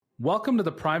Welcome to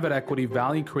the Private Equity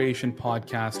Value Creation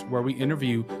Podcast, where we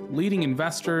interview leading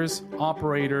investors,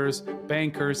 operators,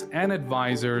 bankers, and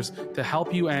advisors to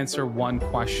help you answer one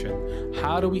question: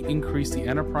 how do we increase the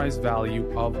enterprise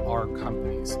value of our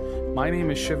companies? My name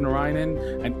is Shiv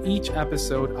Narayanan, and each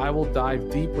episode I will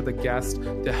dive deep with a guest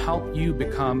to help you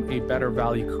become a better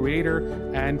value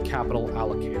creator and capital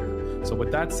allocator. So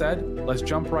with that said, let's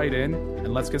jump right in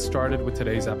and let's get started with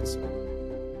today's episode.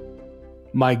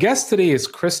 My guest today is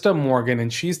Krista Morgan,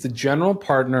 and she's the general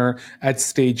partner at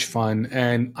Stage Fund.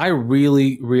 And I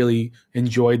really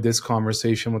enjoyed this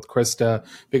conversation with Krista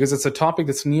because it's a topic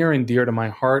that's near and dear to my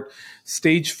heart.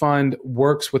 Stage Fund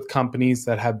works with companies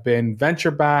that have been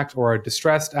venture-backed or are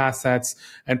distressed assets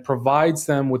and provides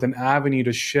them with an avenue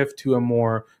to shift to a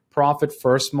more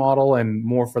profit-first model and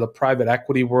more for the private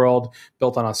equity world,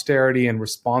 built on austerity and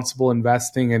responsible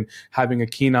investing and having a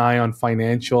keen eye on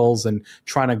financials and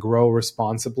trying to grow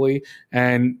responsibly.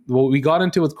 And what we got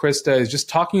into with Krista is just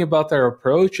talking about their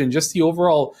approach and just the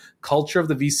overall culture of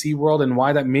the VC world and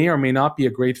why that may or may not be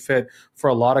a great fit for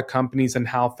a lot of companies and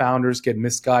how founders get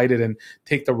misguided and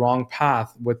take the wrong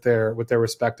path with their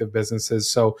respective businesses.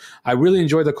 So I really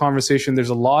enjoyed the conversation. There's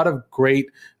a lot of great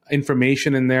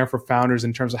information in there for founders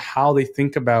in terms of how they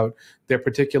think about their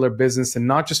particular business and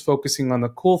not just focusing on the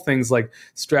cool things like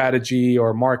strategy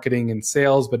or marketing and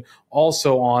sales, but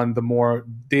also on the more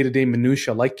day-to-day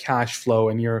minutia like cash flow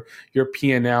and your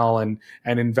P&L and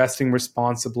investing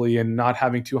responsibly and not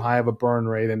having too high of a burn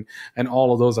rate and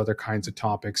all of those other kinds of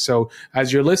topics. So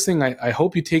as you're listening, I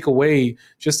hope you take away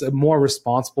just a more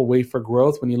responsible way for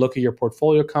growth when you look at your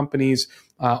portfolio companies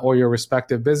or your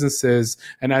respective businesses.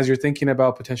 And as you're thinking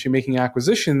about potentially making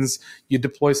acquisitions, you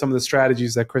deploy some of the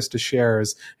strategies that Krista shares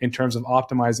in terms of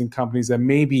optimizing companies that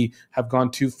maybe have gone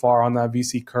too far on that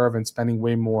VC curve and spending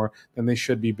way more than they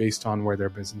should be based on where their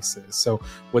business is. So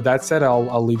with that said,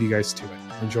 I'll leave you guys to it.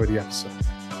 Enjoy the episode.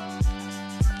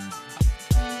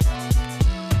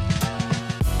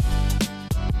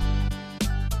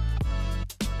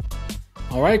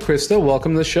 All right, Krista,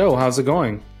 welcome to the show. How's it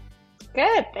going?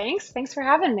 Good, thanks. Thanks for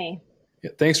having me.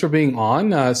 Yeah, thanks for being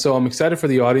on. So I'm excited for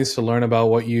the audience to learn about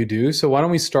what you do. So why don't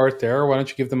we start there? Why don't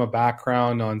you give them a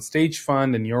background on Stage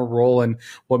Fund and your role and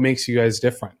what makes you guys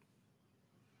different?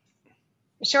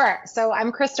 Sure. So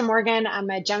I'm Krista Morgan.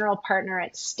 I'm a general partner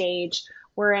at Stage.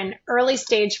 We're an early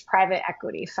stage private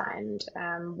equity fund,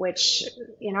 which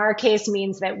in our case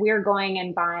means that we're going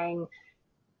and buying,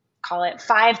 call it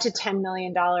 $5 to $10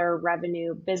 million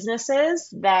revenue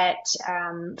businesses that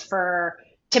for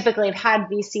typically have had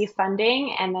VC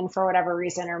funding and then for whatever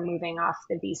reason are moving off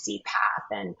the VC path.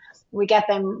 And we get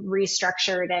them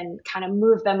restructured and kind of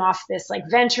move them off this like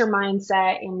venture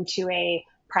mindset into a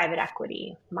private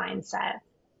equity mindset.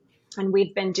 And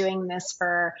we've been doing this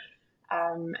for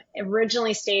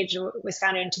originally Stage was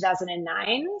founded in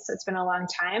 2009, so it's been a long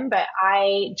time, but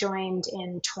I joined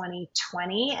in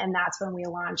 2020, and that's when we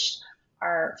launched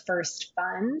our first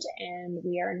fund, and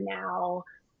we are now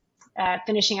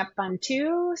finishing up Fund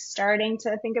 2, starting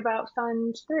to think about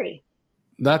Fund 3.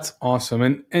 That's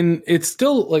awesome. And it's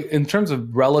still, like, in terms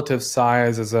of relative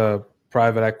size as a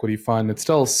private equity fund, it's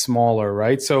still smaller,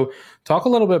 right? So talk a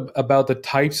little bit about the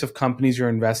types of companies you're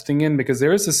investing in, because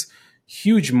there is this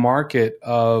huge market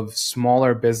of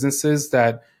smaller businesses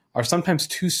that are sometimes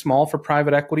too small for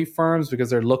private equity firms because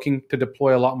they're looking to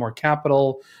deploy a lot more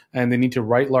capital and they need to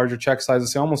write larger check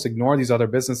sizes. They almost ignore these other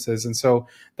businesses. And so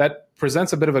that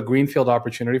presents a bit of a greenfield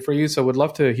opportunity for you. So would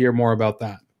love to hear more about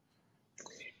that.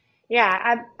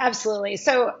 Yeah, absolutely.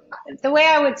 So the way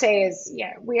I would say is,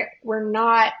 yeah, we're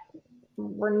not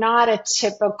a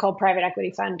typical private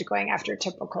equity fund going after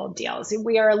typical deals.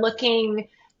 We are looking.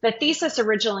 The thesis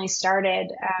originally started,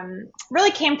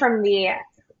 really came from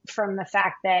the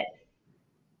fact that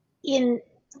in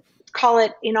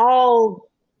all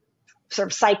sort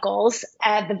of cycles,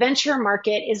 the venture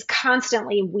market is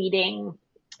constantly weeding.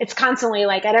 It's constantly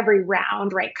like at every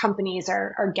round, right? Companies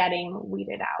are getting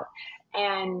weeded out.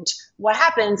 And what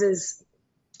happens is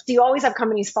you always have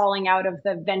companies falling out of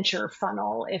the venture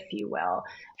funnel, if you will.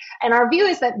 And our view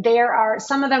is that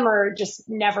some of them are just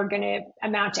never going to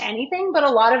amount to anything, but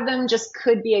a lot of them just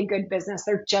could be a good business.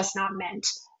 They're just not meant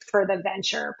for the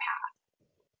venture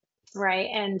path, right?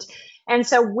 And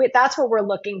so that's what we're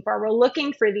looking for. We're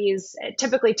looking for these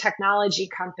typically technology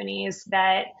companies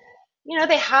that,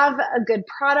 they have a good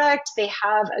product, they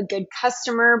have a good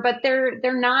customer, but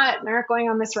they're not going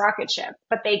on this rocket ship,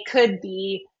 but they could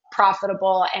be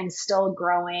profitable and still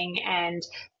growing and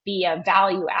be a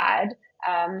value add.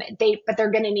 But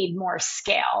they're going to need more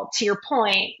scale. To your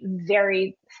point, there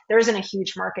isn't a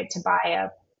huge market to buy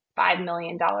 $5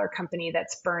 million company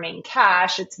that's burning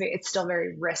cash, it's still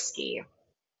very risky.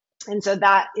 And so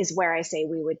that is where I say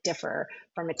we would differ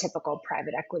from a typical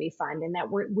private equity fund, in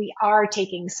that we are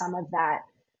taking some of that,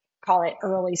 call it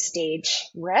early stage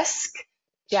risk.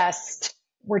 Just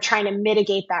we're trying to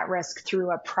mitigate that risk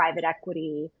through a private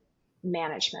equity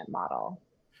management model.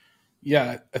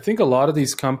 Yeah, I think a lot of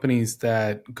these companies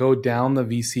that go down the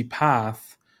VC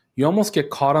path, you almost get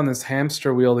caught on this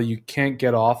hamster wheel that you can't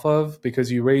get off of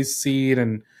because you raise seed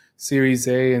and Series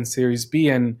A and Series B,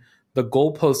 and the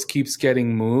goalpost keeps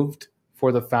getting moved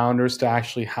for the founders to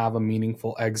actually have a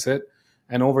meaningful exit.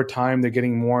 And over time, they're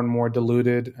getting more and more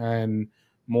diluted, and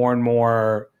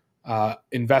more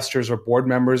investors or board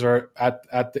members are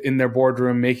in their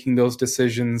boardroom making those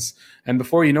decisions. And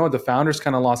before you know it, the founders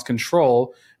kind of lost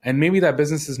control. And maybe that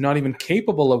business is not even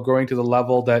capable of growing to the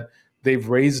level that they've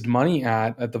raised money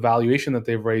at the valuation that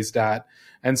they've raised at.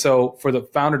 And so for the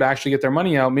founder to actually get their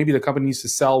money out, maybe the company needs to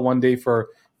sell one day for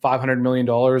 $500 million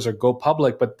or go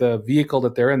public, but the vehicle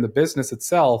that they're in, the business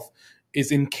itself,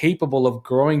 is incapable of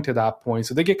growing to that point.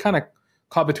 So they get kind of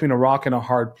caught between a rock and a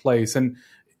hard place. And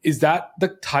is that the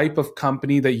type of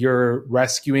company that you're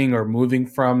rescuing or moving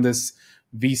from this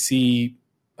VC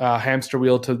hamster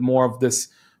wheel to more of this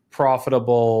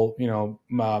profitable,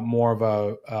 more of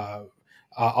a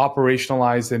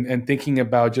operationalized and thinking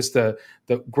about just the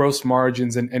gross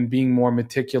margins and being more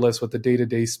meticulous with the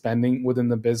day-to-day spending within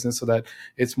the business so that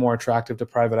it's more attractive to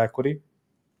private equity?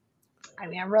 I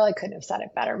mean, I really couldn't have said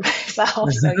it better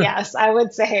myself. So yes, I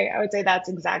would say that's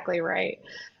exactly right.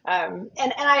 And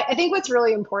I think what's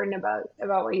really important about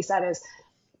what you said is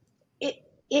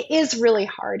it is really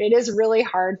hard. It is really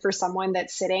hard for someone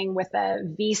that's sitting with a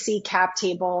VC cap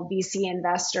table, VC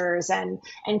investors, and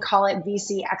call it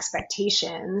VC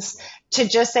expectations, to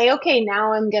just say, okay,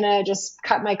 now I'm going to just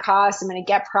cut my costs. I'm going to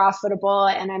get profitable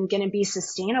and I'm going to be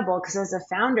sustainable. Because as a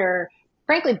founder,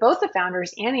 frankly, both the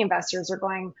founders and the investors are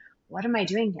going, what am I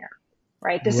doing here?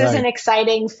 Right? This isn't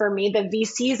exciting for me. The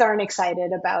VCs aren't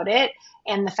excited about it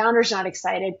and the founder's not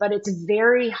excited, but it's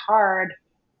very hard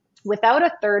without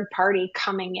a third party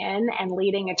coming in and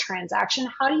leading a transaction.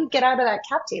 How do you get out of that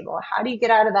cap table? How do you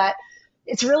get out of that?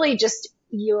 It's really just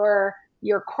your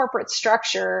corporate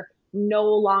structure no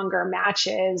longer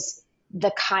matches the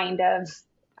kind of,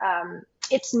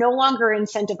 it's no longer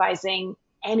incentivizing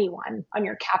anyone on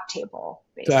your cap table,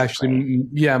 basically. To actually,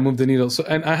 move the needle. So,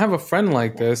 and I have a friend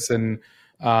like this, and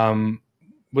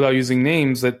without using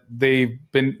names, that they've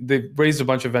raised a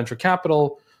bunch of venture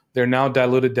capital. They're now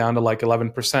diluted down to like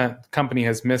 11%. The company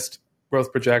has missed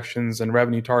growth projections and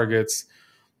revenue targets,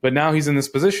 but now he's in this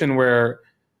position where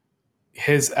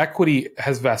his equity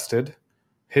has vested.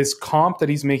 His comp that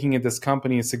he's making at this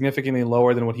company is significantly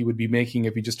lower than what he would be making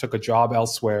if he just took a job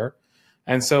elsewhere.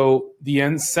 And so the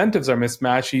incentives are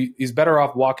mismatched. He's better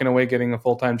off walking away, getting a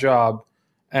full-time job,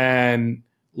 and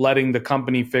letting the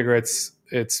company figure its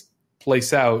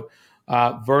place out,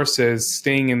 versus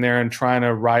staying in there and trying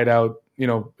to ride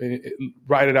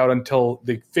it out until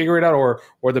they figure it out,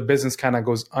 or the business kind of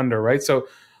goes under, right? So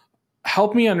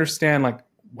help me understand, like,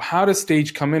 how does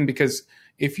Stage come in? Because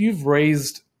if you've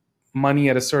raised money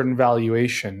at a certain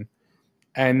valuation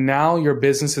and now your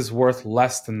business is worth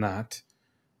less than that,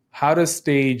 how does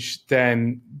Stage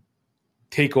then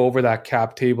take over that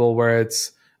cap table where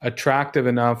it's attractive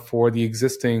enough for the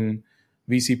existing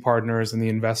VC partners and the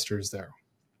investors there?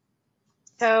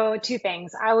 So two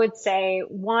things. I would say,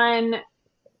 one,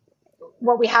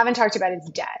 what we haven't talked about is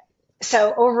debt.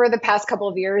 So over the past couple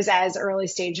of years, as early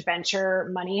stage venture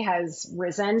money has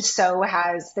risen,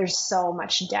 there's so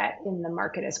much debt in the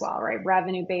market as well, right?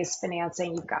 Revenue-based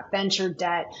financing, you've got venture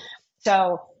debt.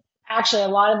 So actually, a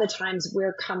lot of the times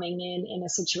we're coming in a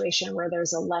situation where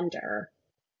there's a lender.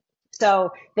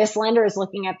 So this lender is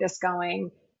looking at this going,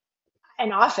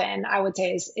 and often I would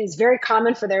say is very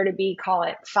common for there to be, call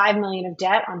it 5 million of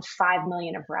debt on 5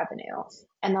 million of revenue.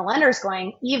 And the lender's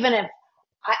going, even if,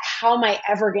 how am I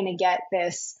ever going to get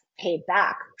this paid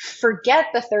back? Forget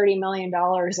the $30 million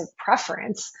of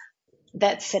preference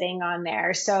that's sitting on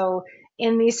there. So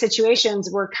in these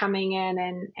situations, we're coming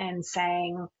in and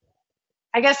saying,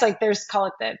 I guess, like, there's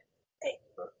sort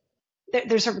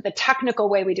of the technical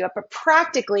way we do it, but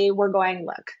practically we're going,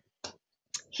 look,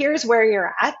 here's where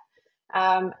you're at.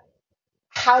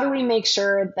 How do we make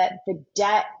sure that the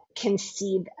debt can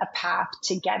seed a path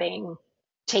to getting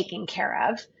taken care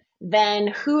of? Then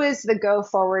who is the go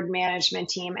forward management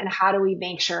team, and how do we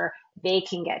make sure they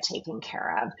can get taken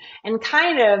care of? And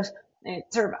kind of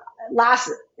sort of last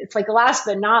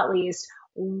but not least,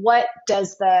 what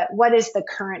is the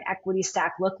current equity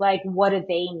stack look like? What do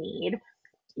they need?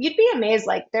 you'd be amazed.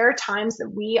 Like there are times that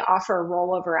we offer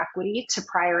rollover equity to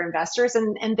prior investors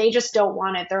and they just don't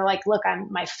want it. They're like, look,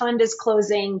 my fund is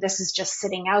closing. This is just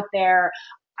sitting out there.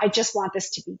 I just want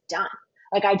this to be done.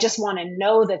 Like, I just want to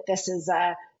know that this is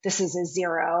a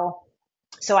zero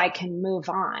so I can move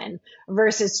on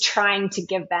versus trying to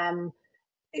give them,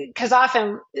 because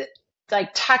often,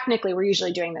 like technically we're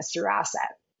usually doing this through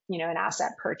an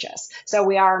asset purchase. So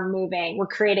we're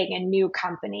creating a new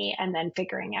company and then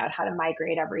figuring out how to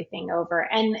migrate everything over.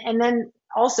 And then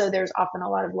also there's often a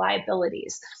lot of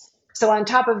liabilities. So on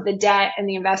top of the debt and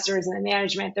the investors and the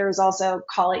management, there's also,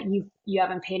 call it, you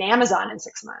haven't paid Amazon in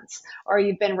 6 months, or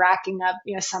you've been racking up,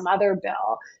 some other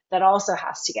bill that also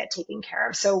has to get taken care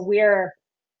of. So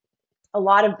a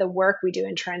lot of the work we do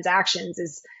in transactions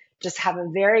is just have a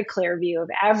very clear view of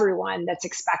everyone that's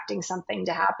expecting something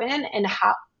to happen and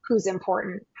who's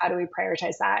important, how do we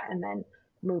prioritize that, and then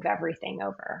move everything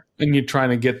over. And you're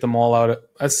trying to get them all out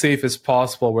as safe as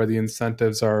possible where the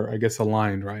incentives are, I guess,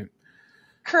 aligned, right?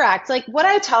 Correct. Like what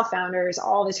I tell founders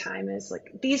all the time is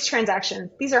like these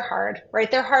transactions, these are hard, right?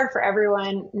 They're hard for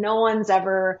everyone. No one's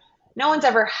ever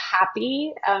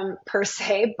happy per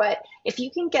se, but if you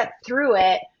can get through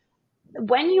it,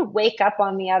 when you wake up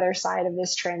on the other side of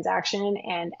this transaction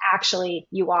and actually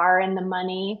you are in the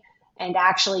money and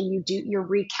actually you're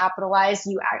recapitalized,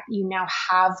 you now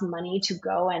have money to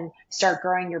go and start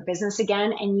growing your business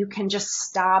again, and you can just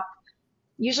stop.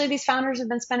 Usually these founders have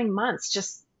been spending months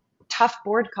just tough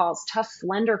board calls, tough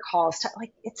lender calls,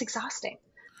 like it's exhausting,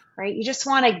 right? You just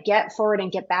want to get forward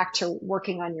and get back to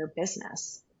working on your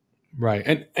business.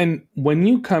 Right. And when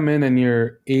you come in and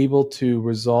you're able to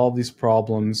resolve these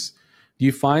problems, do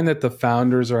you find that the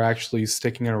founders are actually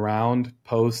sticking around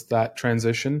post that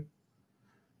transition?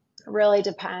 It really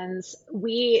depends.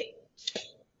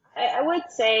 I would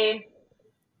say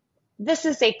this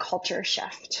is a culture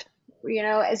shift.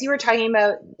 As you were talking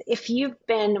about,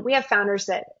 we have founders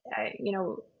that,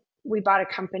 we bought a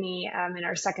company in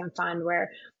our second fund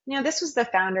where, this was the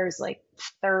founder's like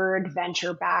third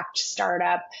venture backed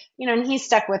startup, and he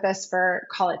stuck with us for,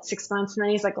 call it 6 months. And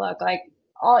then he's like, look, like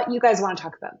all you guys want to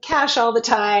talk about cash all the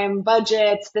time,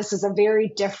 budgets. This is a very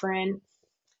different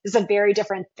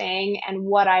thing. And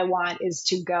what I want is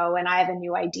to go, and I have a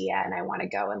new idea and I want to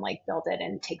go and like build it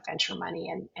and take venture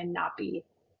money and not be,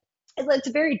 it's just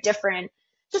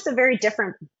a very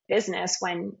different business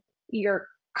when you're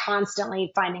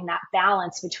constantly finding that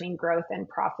balance between growth and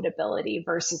profitability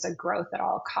versus a growth at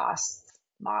all costs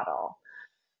model.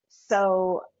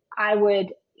 But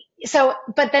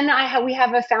then we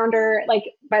have a founder, like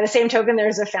by the same token,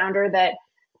 there's a founder that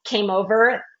came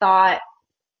over, thought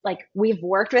like we've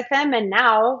worked with him and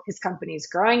now his company's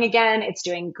growing again. It's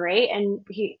doing great. And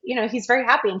he's very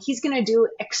happy and he's going to do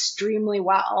extremely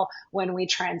well when we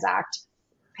transact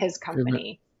his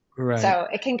company. Right. So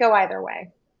it can go either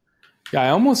way. Yeah. I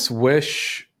almost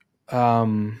wish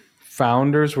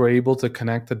founders were able to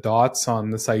connect the dots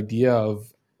on this idea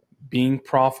of being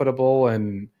profitable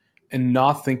and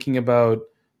not thinking about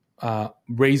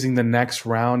raising the next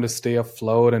round to stay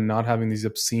afloat and not having these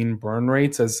obscene burn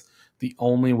rates as the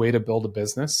only way to build a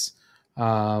business.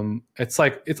 It's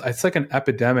like an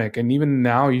epidemic. And even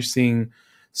now you're seeing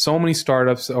so many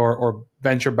startups or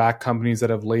venture-backed companies that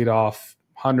have laid off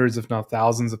hundreds, if not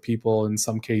thousands of people in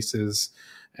some cases.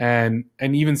 And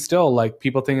even still, like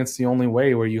people think it's the only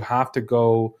way, where you have to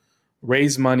go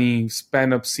raise money,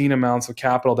 spend obscene amounts of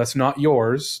capital that's not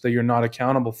yours, that you're not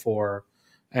accountable for,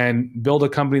 and build a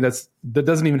company that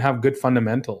doesn't even have good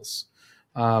fundamentals.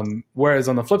 Whereas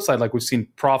on the flip side, like we've seen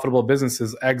profitable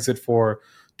businesses exit for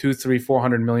 $200, $300,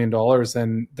 $400 million,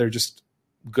 and they're just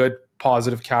good,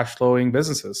 positive cash flowing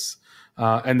businesses.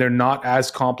 And they're not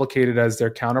as complicated as their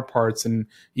counterparts in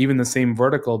even the same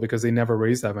vertical because they never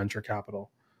raised that venture capital.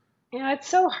 It's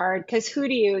so hard because who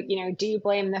do you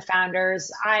blame the founders?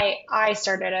 I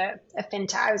started a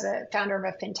fintech. I was a founder of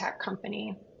a fintech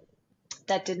company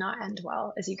that did not end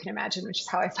well, as you can imagine, which is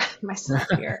how I find myself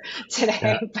here today.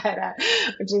 Yeah. But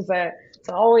which is it's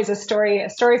always a story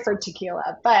for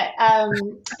tequila. But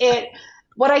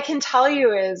what I can tell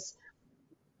you is,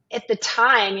 at the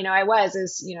time, I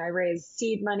raised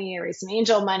seed money, I raised some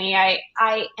angel money.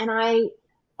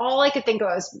 All I could think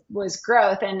of was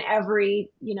growth. And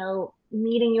every,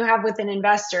 meeting you have with an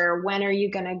investor, when are you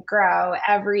going to grow?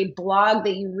 Every blog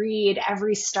that you read,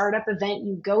 every startup event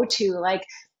you go to, like,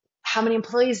 how many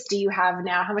employees do you have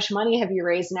now? How much money have you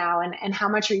raised now? And how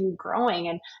much are you growing?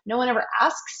 And no one ever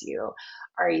asks you,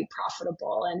 are you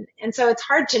profitable? And so it's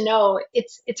hard to know.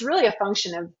 It's really a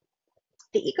function of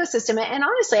the ecosystem. And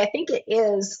honestly, I think it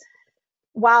is,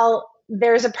 while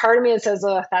there's a part of me that says,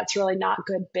 oh, that's really not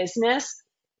good business.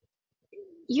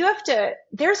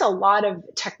 there's a lot of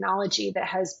technology that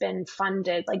has been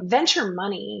funded, like venture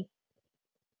money.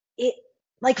 It,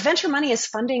 like venture money is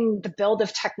funding the build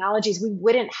of technologies we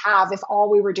wouldn't have if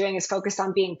all we were doing is focused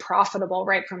on being profitable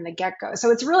right from the get-go. So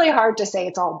it's really hard to say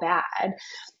it's all bad.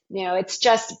 It's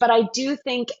just, but I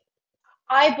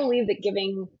believe that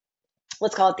giving,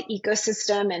 let's call it the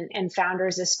ecosystem and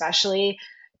founders especially,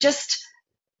 just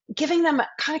giving them,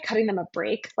 kind of cutting them a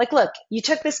break. Like, look, you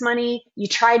took this money, you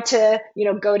tried to,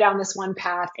 go down this one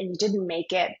path and you didn't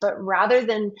make it. But rather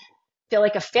than feel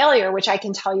like a failure, which I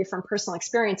can tell you from personal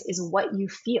experience is what you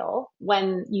feel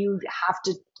when you have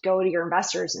to go to your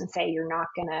investors and say you're not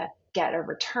going to get a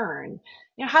return.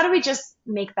 How do we just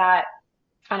make that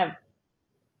kind of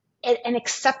an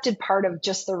accepted part of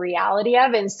just the reality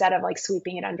of it, instead of like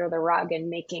sweeping it under the rug and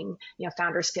making,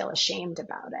 founders feel ashamed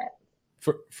about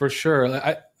it? For sure.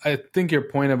 I think your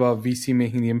point about VC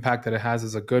making the impact that it has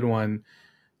is a good one,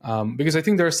 because I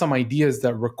think there are some ideas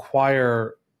that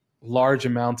require large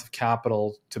amounts of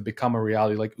capital to become a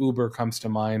reality. Like Uber comes to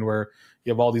mind, where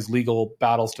you have all these legal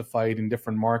battles to fight in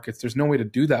different markets. There's no way to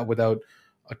do that without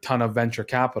a ton of venture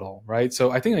capital, right? So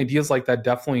I think ideas like that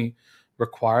definitely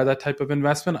require that type of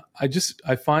investment.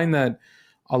 I find that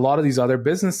a lot of these other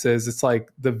businesses, it's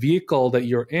like the vehicle that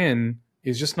you're in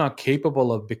is just not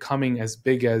capable of becoming as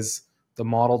big as the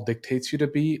model dictates you to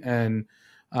be. And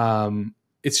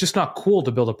it's just not cool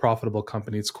to build a profitable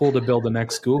company. It's cool to build the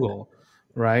next Google,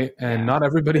 right? And not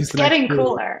everybody's it's getting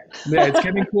cooler. Yeah, it's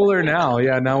getting cooler now.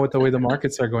 Yeah, now with the way the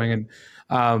markets are going.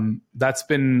 And that's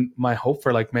been my hope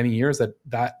for like many years,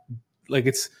 that like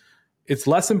it's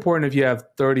less important if you have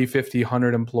 30, 50,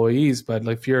 100 employees, but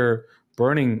like if you're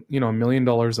burning, $1 million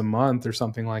a month or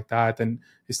something like that, then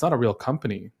it's not a real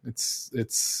company.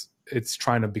 It's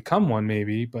trying to become one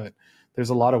maybe, but there's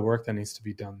a lot of work that needs to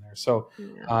be done there. So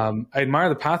I admire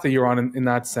the path that you're on in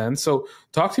that sense. So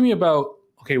talk to me about,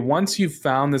 okay, once you've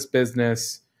found this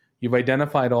business, you've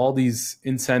identified all these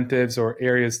incentives or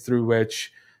areas through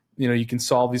which, you can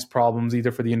solve these problems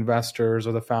either for the investors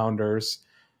or the founders.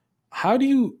 How do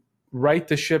you right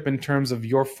the ship in terms of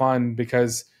your fund?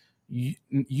 Because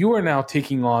you are now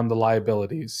taking on the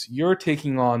liabilities. You're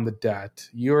taking on the debt.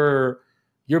 You're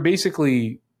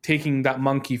basically taking that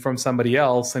monkey from somebody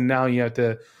else, and now you have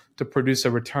to produce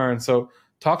a return. So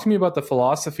talk to me about the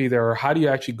philosophy there, or how do you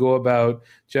actually go about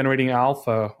generating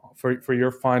alpha for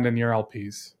your fund and your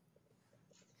LPs?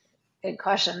 Good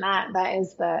question. That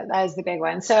is the big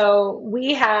one. So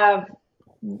we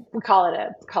call it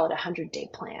a 100-day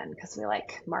plan because we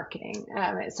like marketing.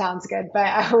 It sounds good, but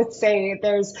I would say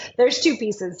there's two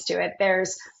pieces to it.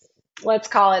 Let's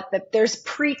call it that there's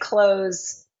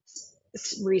pre-close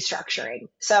restructuring.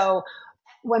 So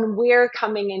when we're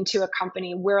coming into a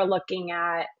company, we're looking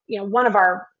at, one of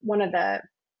the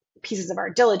pieces of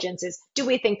our diligence is, do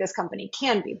we think this company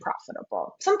can be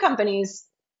profitable? Some companies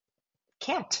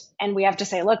can't. And we have to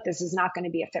say, look, this is not going to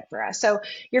be a fit for us. So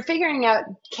you're figuring out,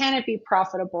 can it be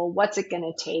profitable? What's it going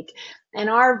to take? And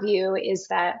our view is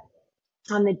that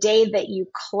on the day we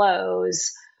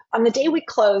close,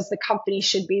 the company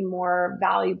should be more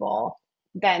valuable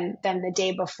than the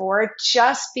day before,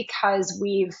 just because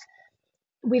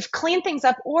we've cleaned things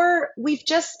up, or we've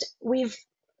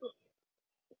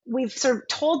sort of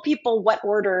told people what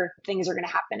order things are going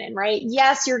to happen in, right?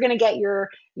 Yes, you're going to get your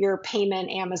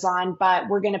payment, Amazon, but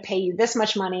we're going to pay you this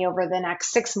much money over the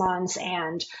next 6 months.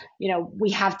 And,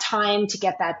 we have time to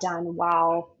get that done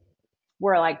while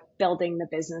we're like building the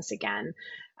business again.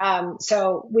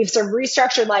 So we've sort of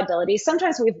restructured liabilities.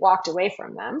 Sometimes we've walked away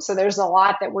from them. So there's a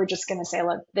lot that we're just going to say,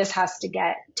 look, this has to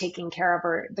get taken care of,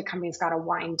 or the company's got to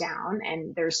wind down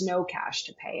and there's no cash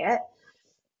to pay it.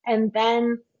 And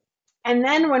then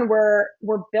when we're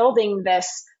building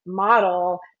this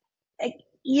model,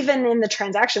 even in the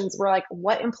transactions, we're like,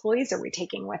 what employees are we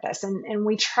taking with us? And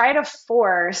we try to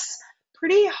force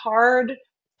pretty hard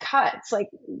cuts. Like,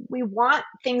 we want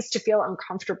things to feel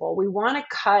uncomfortable. We want to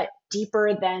cut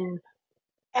deeper than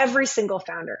every single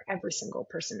founder, every single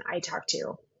person I talk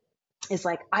to is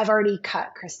like, I've already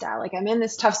cut, Krista. Like, I'm in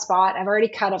this tough spot. I've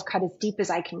cut as deep as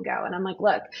I can go. And I'm like,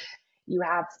 look, you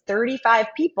have 35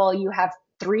 people, you have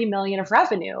 3 million of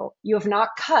revenue. You have not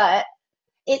cut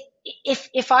it.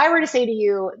 If I were to say to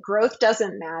you, growth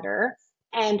doesn't matter,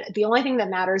 and the only thing that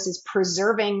matters is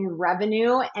preserving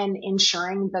revenue and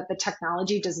ensuring that the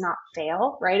technology does not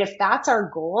fail, right? If that's our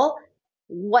goal,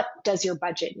 what does your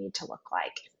budget need to look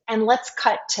like? And let's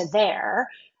cut to there,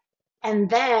 and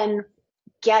then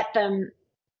get them.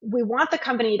 We want the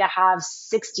company to have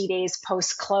 60 days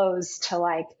post close to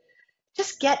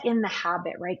just get in the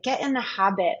habit, right? Get in the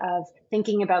habit of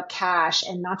thinking about cash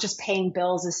and not just paying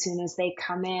bills as soon as they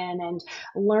come in, and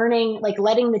learning, like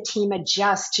letting the team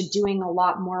adjust to doing a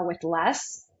lot more with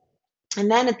less. And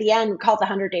then at the end, we call it the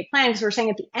 100-day plan, because we're saying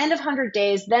at the end of 100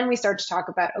 days, then we start to talk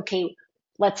about, okay,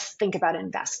 let's think about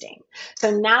investing.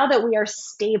 So now that we are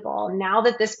stable, now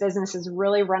that this business is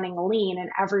really running lean and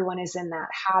everyone is in that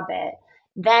habit,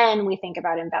 then we think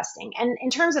about investing. And in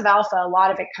terms of alpha, a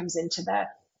lot of it comes into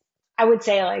I would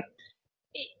say, like,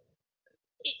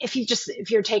 if you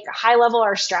take a high level,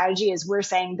 our strategy is, we're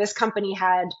saying this company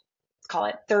had, let's call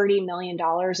it $30 million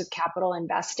of capital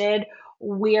invested.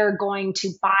 We're going to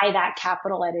buy that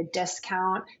capital at a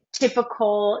discount.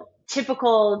 Typical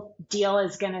deal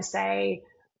is going to say,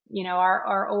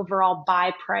 our overall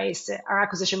buy price, our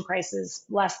acquisition price is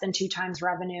less than 2 times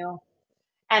revenue.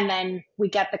 And then we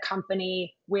get the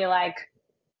company,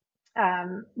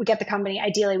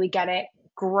 ideally we get it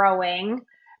growing,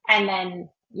 and then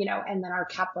our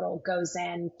capital goes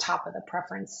in top of the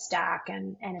preference stack,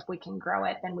 and if we can grow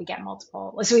it, then we get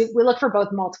multiple. So we look for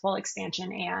both multiple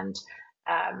expansion and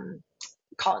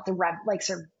call it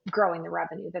sort of growing the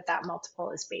revenue that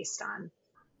multiple is based on.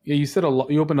 Yeah, you said a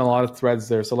lot. You opened a lot of threads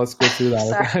there, so let's go through that.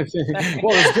 Sorry.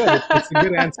 Well, it's good. It's a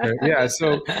good answer. Yeah.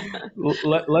 So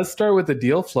let's start with the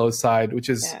deal flow side, which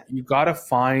is, you got to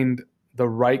find the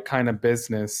right kind of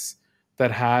business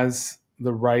that has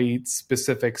the right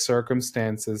specific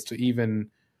circumstances to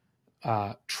even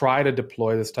try to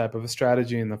deploy this type of a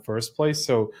strategy in the first place.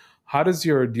 So how does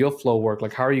your deal flow work?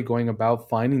 Like, how are you going about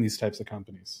finding these types of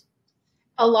companies?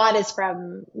 A lot is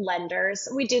from lenders.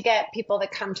 We do get people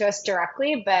that come to us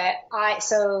directly, but I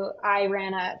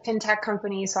ran a fintech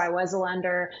company, so I was a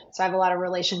lender. So I have a lot of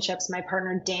relationships. My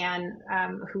partner, Dan,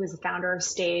 who is the founder of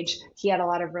Stage, he had a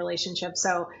lot of relationships.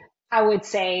 So I would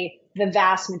say the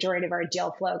vast majority of our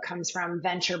deal flow comes from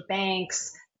venture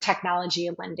banks, technology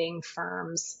lending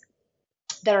firms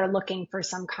that are looking for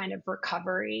some kind of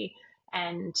recovery,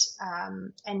 and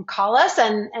call us.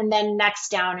 And then next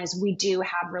down is, we do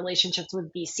have relationships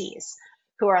with VCs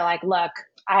who are like, look,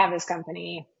 I have this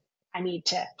company. I need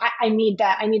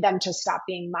them to stop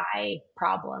being my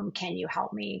problem. Can you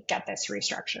help me get this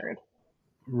restructured?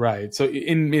 Right. So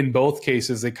in both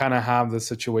cases, they kind of have the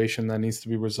situation that needs to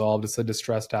be resolved. It's a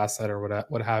distressed asset or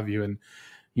what have you, and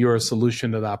you're a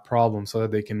solution to that problem so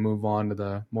that they can move on to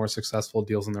the more successful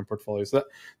deals in their portfolio. So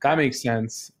that makes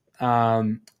sense.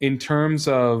 In terms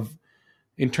of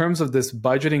this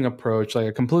budgeting approach, like,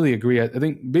 I completely agree. I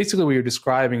think basically what you're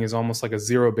describing is almost like a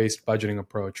zero-based budgeting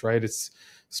approach, right? It's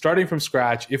starting from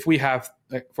scratch. If we have,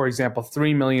 like, for example,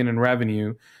 3 million in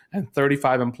revenue and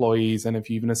 35 employees, and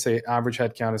if you even say average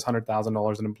headcount is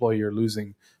 $100,000 an employee, you're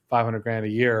losing 500 grand a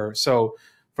year. So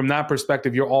from that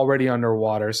perspective, you're already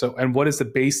underwater. So, and what is the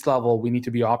base level we need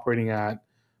to be operating at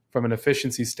from an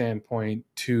efficiency standpoint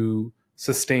to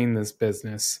sustain this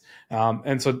business?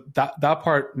 And so that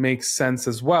part makes sense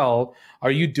as well.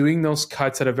 Are you doing those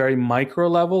cuts at a very micro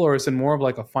level, or is it more of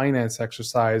like a finance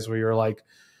exercise where you're like,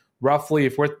 roughly,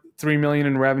 if we're 3 million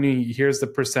in revenue, here's the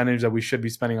percentage that we should be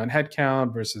spending on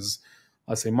headcount versus,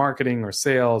 let's say, marketing or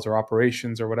sales or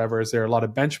operations or whatever? Is there a lot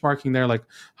of benchmarking there? Like,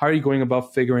 how are you going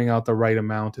about figuring out the right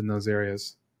amount in those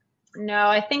areas? No,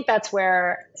 I think that's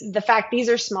where the fact, these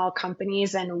are small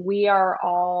companies, and we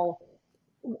all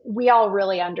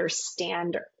really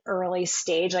understand early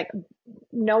stage. Like,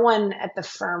 no one at the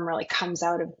firm really comes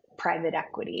out of private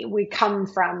equity. We come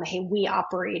from, hey, we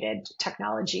operated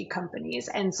technology companies.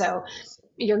 And so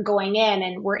you're going in,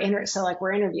 and we're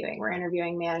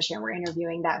interviewing management, we're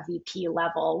interviewing that VP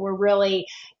level. We're really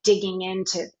digging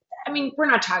into, we're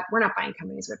not buying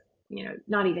companies with,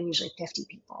 not even usually 50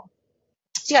 people.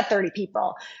 So you got 30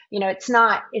 people, it's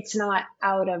not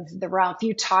out of the realm. If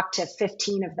you talk to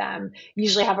 15 of them, you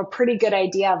usually have a pretty good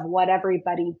idea of what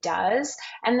everybody does.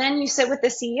 And then you sit with the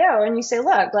CEO and you say,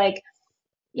 look, like,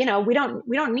 we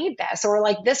don't need this, or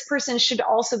like, this person should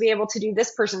also be able to do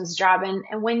this person's job.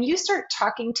 And when you start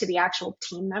talking to the actual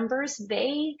team members,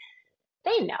 they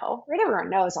know, right? Everyone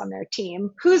knows on their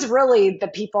team who's really the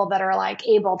people that are like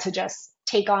able to just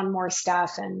take on more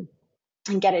stuff and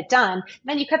get it done.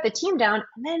 Then you cut the team down,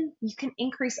 and then you can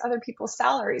increase other people's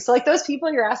salaries. So like, those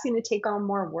people you're asking to take on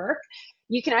more work,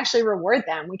 you can actually reward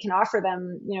them. We can offer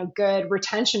them, good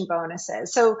retention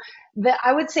bonuses. So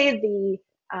I would say the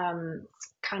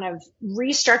kind of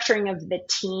restructuring of the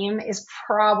team is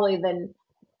probably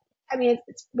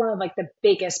it's one of like the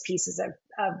biggest pieces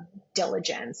of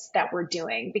diligence that we're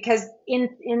doing, because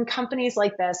in companies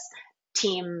like this,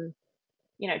 team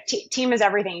is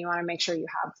everything. You want to make sure you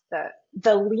have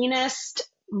the leanest,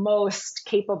 most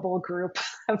capable group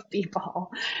of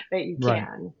people that you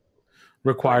can.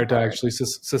 going required to forward. actually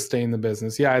sustain the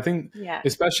business. Yeah, I think Yeah.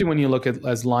 especially when you look at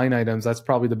as line items, that's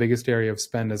probably the biggest area of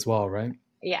spend as well, right?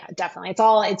 Yeah, definitely.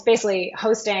 It's basically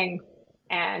hosting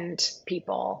and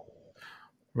people.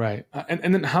 Right.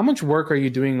 And then how much work are you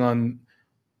doing on,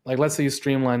 like, let's say you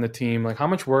streamline the team, like how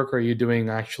much work are you doing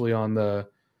actually on the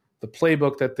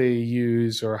playbook that they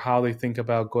use or how they think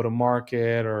about go to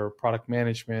market or product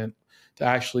management to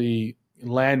actually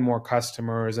land more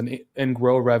customers and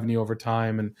grow revenue over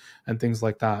time and things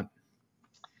like that?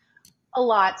 A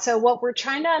lot. So what we're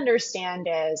trying to understand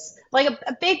is like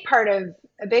a big part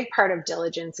of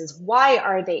diligence is why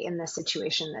are they in the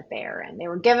situation that they are in? They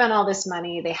were given all this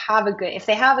money. If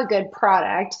they have a good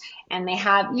product and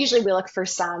usually we look for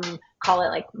some, call it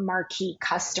like marquee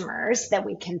customers that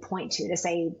we can point to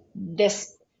say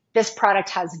this product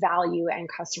has value and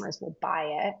customers will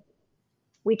buy it.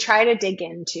 We try to dig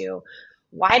into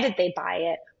why did they buy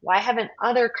it? Why haven't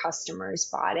other customers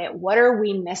bought it? What are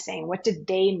we missing? What did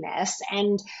they miss?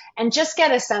 And just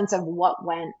get a sense of what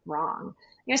went wrong.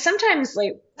 Sometimes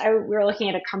we were looking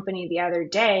at a company the other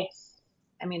day.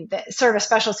 I mean, sort of a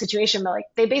special situation, but like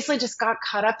they basically just got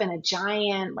caught up in a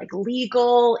giant like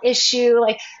legal issue,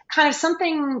 like kind of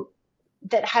something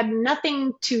that had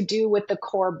nothing to do with the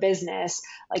core business,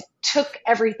 like took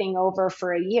everything over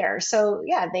for a year. So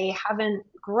yeah, they haven't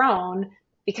grown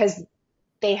because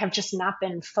they have just not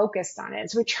been focused on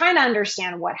it. So we're trying to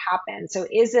understand what happened. So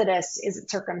is it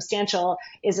circumstantial?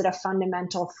 Is it a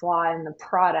fundamental flaw in the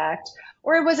product?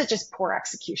 Or was it just poor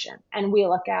execution? And we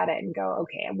look at it and go,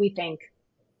 okay, we think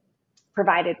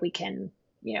provided we can,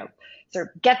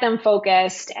 sort of get them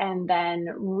focused and then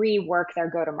rework their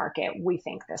go-to-market, we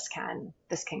think this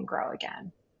can grow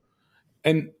again.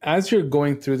 And as you're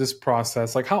going through this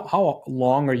process, like how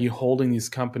long are you holding these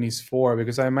companies for?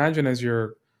 Because I imagine as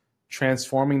you're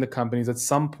transforming the companies, at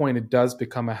some point it does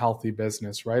become a healthy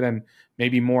business, right? And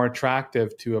maybe more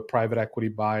attractive to a private equity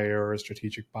buyer or a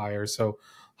strategic buyer. So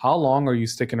how long are you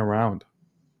sticking around?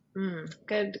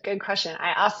 Good question.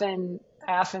 I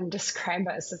often describe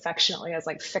us affectionately as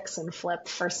like fix and flip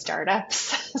for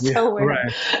startups. Yeah, So we're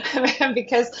right.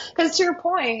 because to your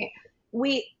point,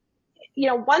 we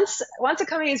once a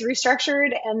company is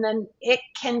restructured and then it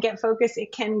can get focused,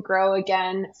 it can grow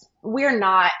again. We're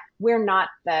not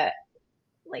the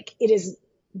like it is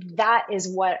that is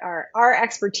what our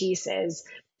expertise is,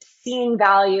 seeing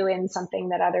value in something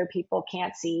that other people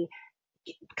can't see,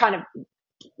 kind of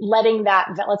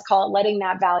let's call it letting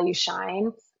that value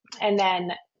shine, and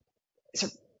then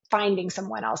sort of finding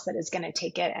someone else that is going to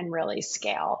take it and really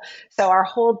scale. So our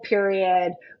hold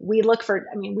period, we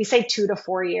say 2 to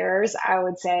 4 years. I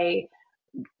would say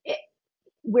it,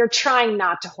 we're trying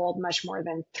not to hold much more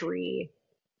than 3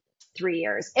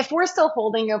 years. If we're still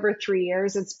holding over 3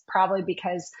 years, it's probably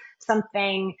because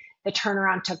the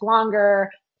turnaround took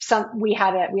longer. We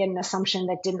had an assumption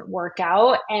that didn't work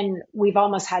out, and we've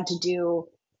almost had to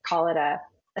call it a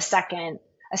second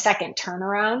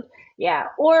turnaround. Yeah.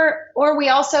 Or we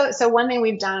also, so one thing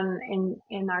we've done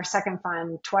in our second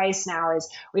fund twice now is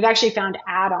we've found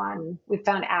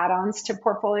add-ons to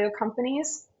portfolio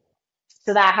companies.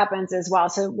 So that happens as well.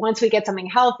 So once we get something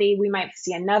healthy, we might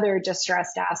see another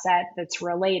distressed asset that's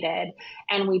related,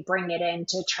 and we bring it in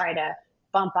to try to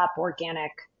bump up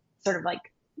organic, sort of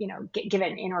like, give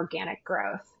it an inorganic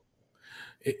growth.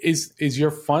 Is your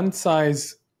fund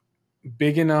size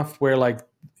big enough where like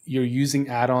you're using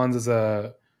add-ons as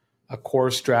a core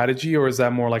strategy, or is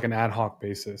that more like an ad hoc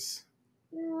basis?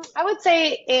 I would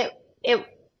say it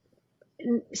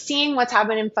seeing what's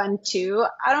happened in fund two,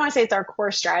 I don't want to say it's our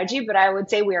core strategy, but I would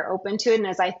say we are open to it. And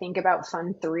as I think about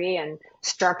fund three and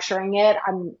structuring it,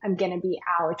 I'm going to be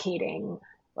allocating,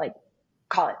 like,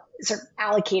 call it sort of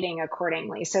allocating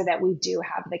accordingly so that we do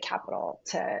have the capital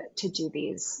to do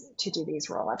these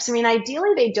roll ups. I mean,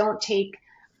 ideally they don't take,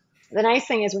 the nice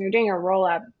thing is when you're doing a roll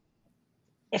up,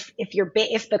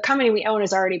 if the company we own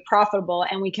is already profitable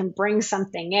and we can bring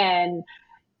something in,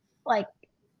 like,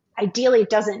 ideally it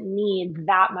doesn't need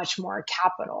that much more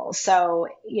capital. So,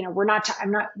 we're not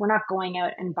going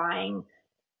out and buying,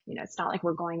 it's not like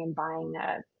we're going and buying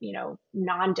a,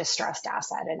 non-distressed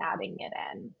asset and adding it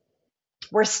in.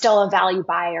 We're still a value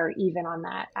buyer even on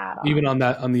that add-on. Even on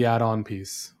the add-on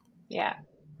piece. Yeah.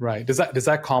 Right. Does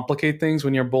that complicate things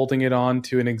when you're bolting it on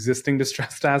to an existing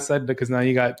distressed asset? Because now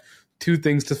you got two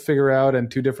things to figure out and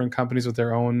two different companies with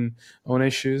their own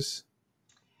issues.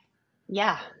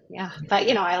 Yeah. But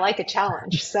I like a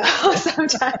challenge. So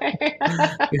sometimes,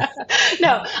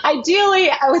 no,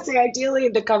 I would say ideally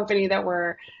the company that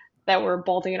we're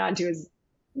bolting it onto is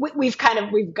we've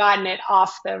gotten it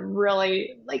off the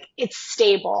really, like, it's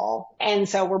stable. And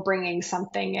so we're bringing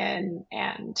something in,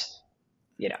 and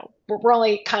we're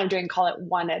only kind of doing, call it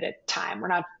one at a time. We're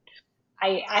not,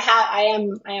 I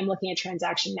am looking at a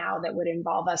transaction now that would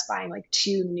involve us buying like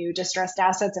two new distressed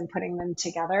assets and putting them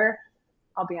together.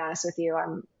 I'll be honest with you.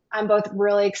 I'm both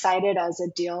really excited as a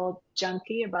deal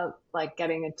junkie about like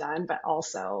getting it done, but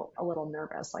also a little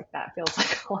nervous. Like that feels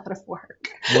like a lot of work.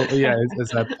 Well, yeah, is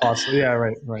that possible? Yeah,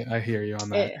 right. I hear you on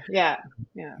that. Yeah.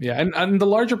 Yeah, and the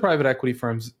larger private equity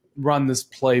firms run this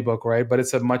playbook, right? But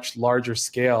it's a much larger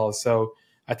scale. So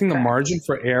I think the Correct. margin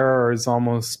for error is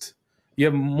almost, you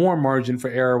have more margin for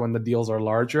error when the deals are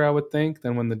larger, I would think,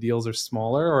 than when the deals are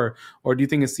smaller, or do you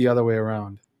think it's the other way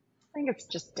around? I think it's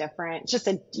just different.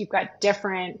 You've got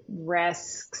different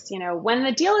risks. When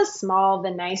the deal is small,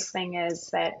 the nice thing is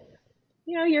that,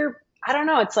 I don't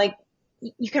know, it's like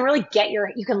you can really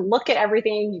you can look at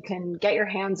everything, you can get your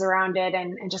hands around it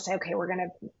and just say, okay, we're going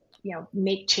to,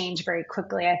 make change very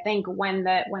quickly. I think when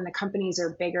the companies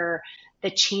are bigger, the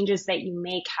changes that you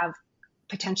make have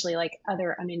potentially like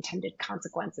other unintended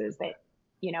consequences that,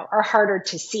 are harder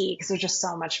to see because there's just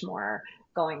so much more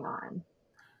going on.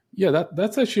 Yeah,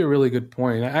 that's actually a really good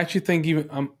point. I actually think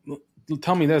even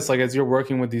tell me this, like as you're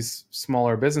working with these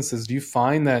smaller businesses, do you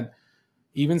find that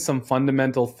even some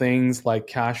fundamental things like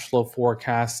cash flow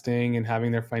forecasting and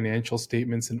having their financial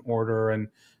statements in order and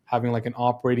having like an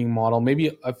operating model,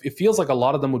 maybe it feels like a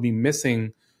lot of them would be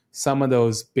missing some of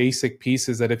those basic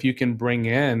pieces that if you can bring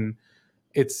in,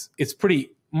 it's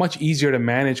pretty much easier to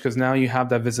manage because now you have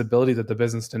that visibility that the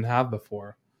business didn't have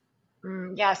before.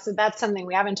 Yeah, so that's something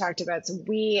we haven't talked about. So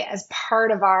we, as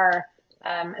part of our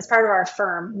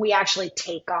firm, we actually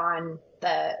take on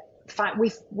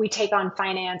we take on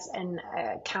finance and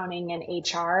accounting and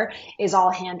HR is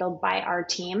all handled by our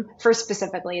team for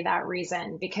specifically that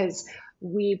reason, because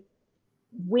we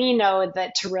know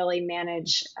that to really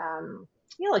manage,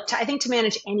 I think to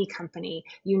manage any company,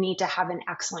 you need to have an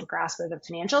excellent grasp of the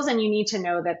financials and you need to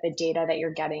know that the data that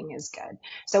you're getting is good.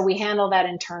 So we handle that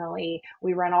internally.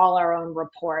 We run all our own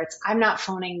reports. I'm not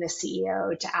phoning the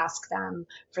CEO to ask them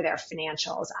for their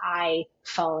financials. I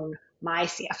phone my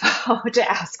CFO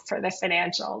to ask for the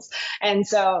financials. And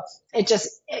so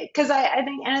because I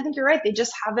think you're right. They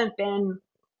just haven't been,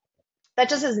 that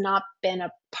just has not been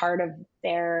a part of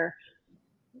their,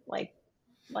 like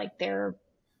their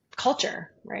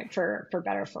culture, right? For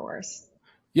better or for worse.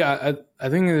 Yeah, I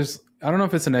think I don't know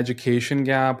if it's an education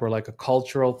gap or like a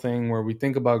cultural thing where we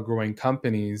think about growing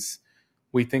companies,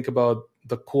 we think about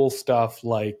the cool stuff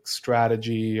like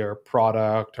strategy or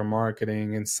product or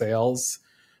marketing and sales,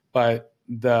 but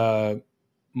the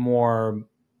more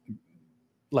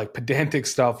like pedantic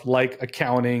stuff like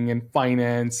accounting and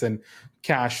finance and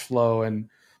cash flow and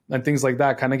things like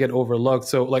that kind of get overlooked.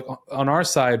 So like on our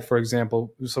side, for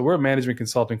example, so we're a management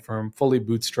consulting firm, fully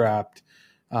bootstrapped,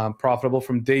 profitable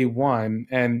from day one.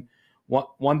 And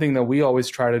one thing that we always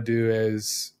try to do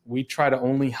is we try to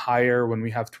only hire when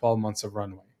we have 12 months of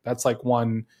runway. That's like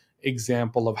one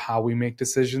example of how we make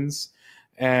decisions.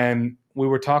 And we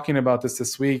were talking about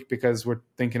this week because we're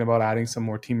thinking about adding some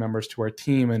more team members to our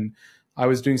team. And I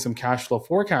was doing some cash flow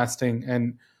forecasting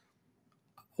and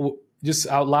just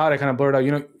out loud, I kind of blurred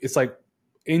out, it's like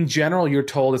in general, you're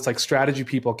told it's like strategy,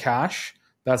 people, cash.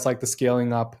 That's like the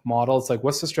scaling up model. It's like,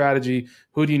 what's the strategy?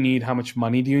 Who do you need? How much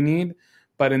money do you need?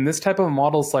 But in this type of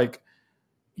model, it's like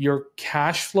your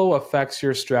cash flow affects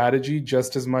your strategy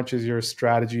just as much as your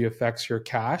strategy affects your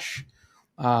cash.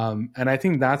 And I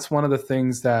think that's one of the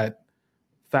things that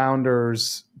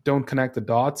founders don't connect the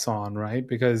dots on, right?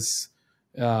 Because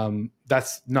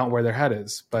that's not where their head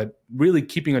is. But really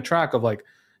keeping a track of like,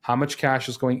 how much cash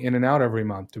is going in and out every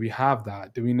month? Do we have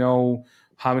that? Do we know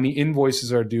how many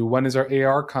invoices are due? When is our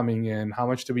AR coming in? How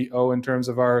much do we owe in terms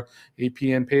of our AP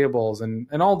and payables and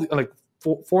all the like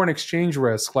foreign exchange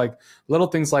risk? Like little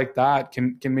things like that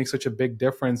can make such a big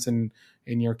difference in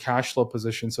your cash flow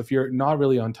position. So if you're not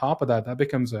really on top of that, that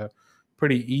becomes a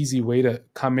pretty easy way to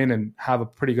come in and have a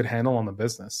pretty good handle on the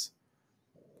business.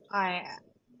 I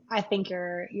think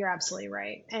you're absolutely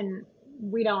right. And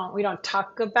we don't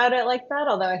talk about it like that,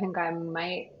 although I think I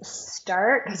might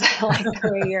start because I like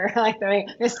the way you're like the way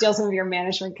I steal some of your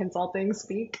management consulting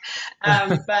speak.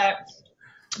 But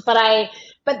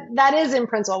that is in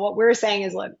principle what we're saying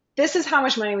is, look, this is how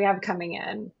much money we have coming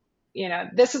in.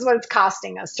 This is what it's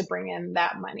costing us to bring in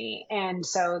that money. And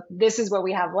so this is what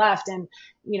we have left. And,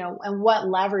 and what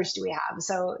levers do we have?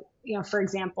 So, for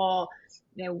example,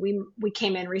 we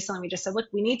came in recently, we just said, look,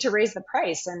 we need to raise the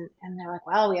price. And they're like,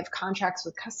 well, we have contracts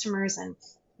with customers and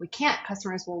we can't,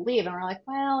 customers will leave. And we're like,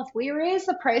 well, if we raise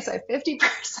the price by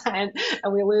 50%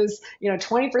 and we lose,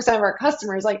 20% of our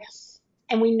customers, like,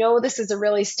 and we know this is a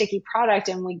really sticky product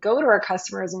and we go to our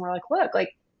customers and we're like, look,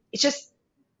 like, it's just,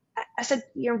 I said,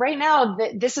 right now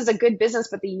this is a good business,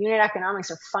 but the unit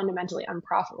economics are fundamentally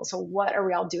unprofitable. So what are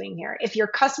we all doing here? If your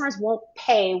customers won't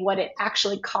pay what it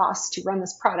actually costs to run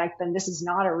this product, then this is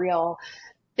not a real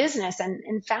business.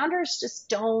 And founders just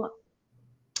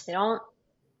they don't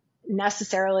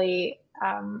necessarily,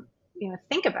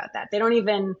 think about that. They don't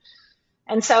even,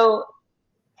 and so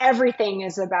everything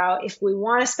is about, if we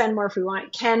want to spend more,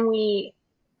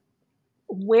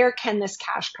 where can this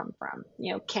cash come from?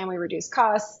 Can we reduce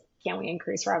costs? Can we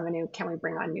increase revenue? Can we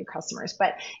bring on new customers?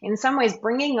 But in some ways,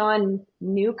 bringing on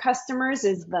new customers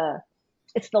it's the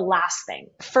last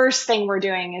thing. First thing we're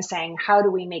doing is saying, how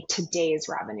do we make today's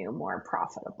revenue more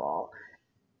profitable?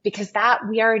 Because that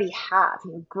we already have.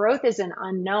 Growth is an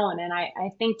unknown. And I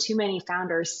think too many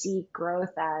founders see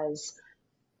growth as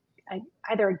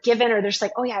either a given, or they're just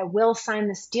like, oh yeah, I will sign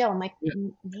this deal. I'm like,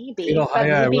 maybe, but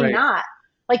maybe right. not.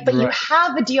 But you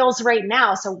have the deals right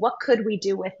now. So what could we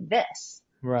do with this?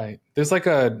 Right. There's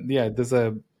there's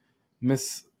a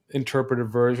misinterpreted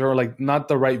version, or like not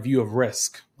the right view of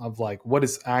risk, of like what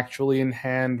is actually in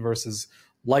hand versus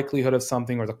likelihood of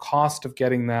something, or the cost of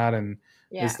getting that. And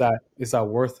is that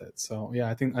worth it? So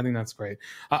I think that's great.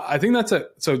 I think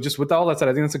so just with all that said,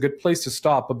 I think that's a good place to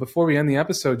stop. But before we end the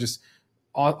episode, just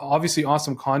obviously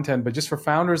awesome content, but just for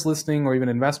founders listening or even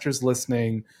investors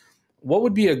listening, what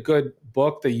would be a good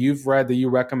book that you've read that you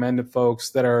recommend to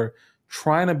folks that are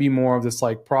trying to be more of this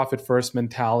like profit first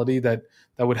mentality that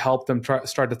would help them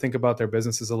start to think about their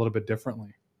businesses a little bit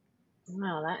differently?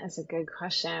 Wow, that is a good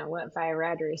question. What have I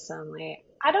read recently?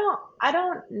 I don't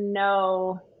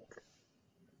know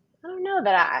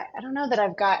that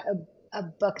I've got a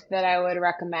book that I would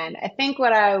recommend. I think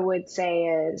what I would say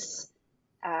is,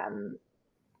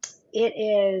 it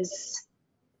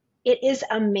is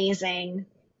amazing,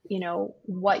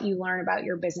 what you learn about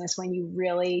your business when you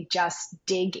really just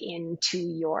dig into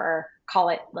your, call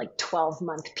it like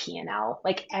 12-month P&L,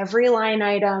 like every line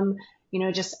item,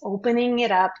 just opening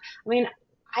it up. I mean,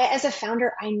 as a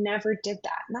founder, I never did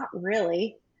that. Not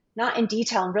really, not in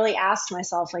detail, and really asked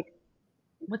myself, like,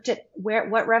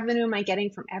 what revenue am I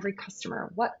getting from every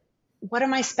customer? What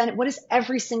am I spending? What is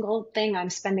every single thing I'm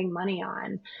spending money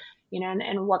on?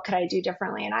 And what could I do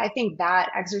differently? And I think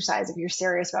that exercise, if you're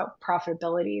serious about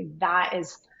profitability, that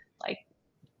is like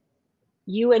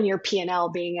you and your P&L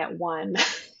being at one.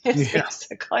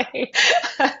 Basically,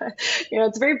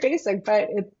 it's very basic, but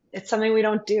it's something we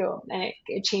don't do, and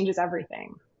it changes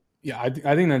everything. Yeah, I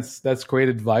think that's great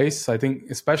advice. I think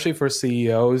especially for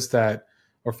CEOs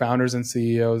or founders and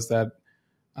CEOs that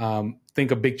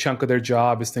think a big chunk of their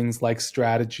job is things like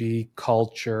strategy,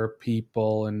 culture,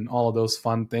 people, and all of those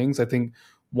fun things. I think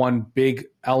one big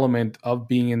element of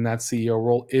being in that CEO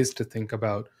role is to think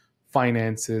about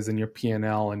finances and your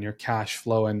P&L and your cash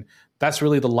flow. And that's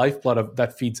really the lifeblood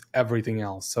that feeds everything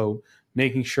else. So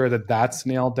making sure that that's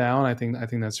nailed down, I think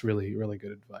that's really, really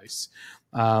good advice.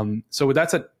 So with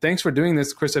that said, thanks for doing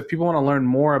this, Krista. If people want to learn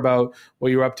more about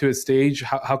what you're up to at Stage,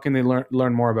 how can they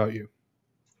learn more about you?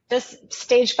 Just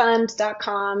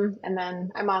stagefund.com, and then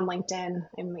I'm on LinkedIn.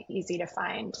 I'm easy to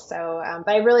find. So,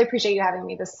 but I really appreciate you having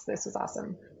me. This was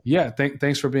awesome. Yeah,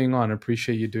 thanks for being on. I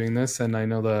appreciate you doing this, and I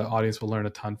know the audience will learn a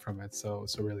ton from it. So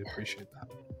really appreciate that.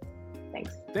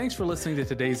 Thanks for listening to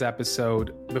today's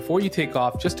episode. Before you take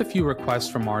off, just a few requests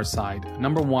from our side.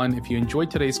 Number one, if you enjoyed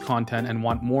today's content and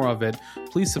want more of it,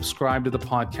 please subscribe to the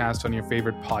podcast on your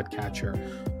favorite podcatcher.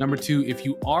 Number two, if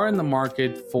you are in the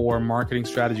market for marketing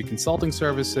strategy consulting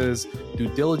services, due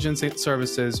diligence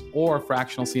services, or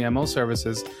fractional CMO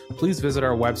services, please visit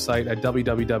our website at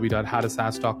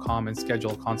www.howtosas.com and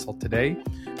schedule a consult today.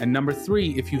 And number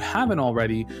three, if you haven't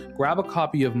already, grab a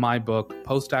copy of my book,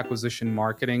 Post-Acquisition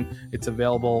Marketing. It's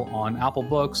available on Apple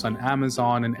Books, on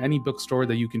Amazon, and any bookstore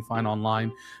that you can find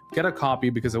online. Get a copy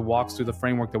because it walks through the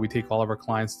framework that we take all of our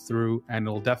clients through, and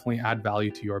it'll definitely add value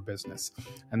to your business.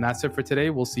 And that's it for today.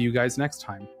 We'll see you guys next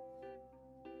time.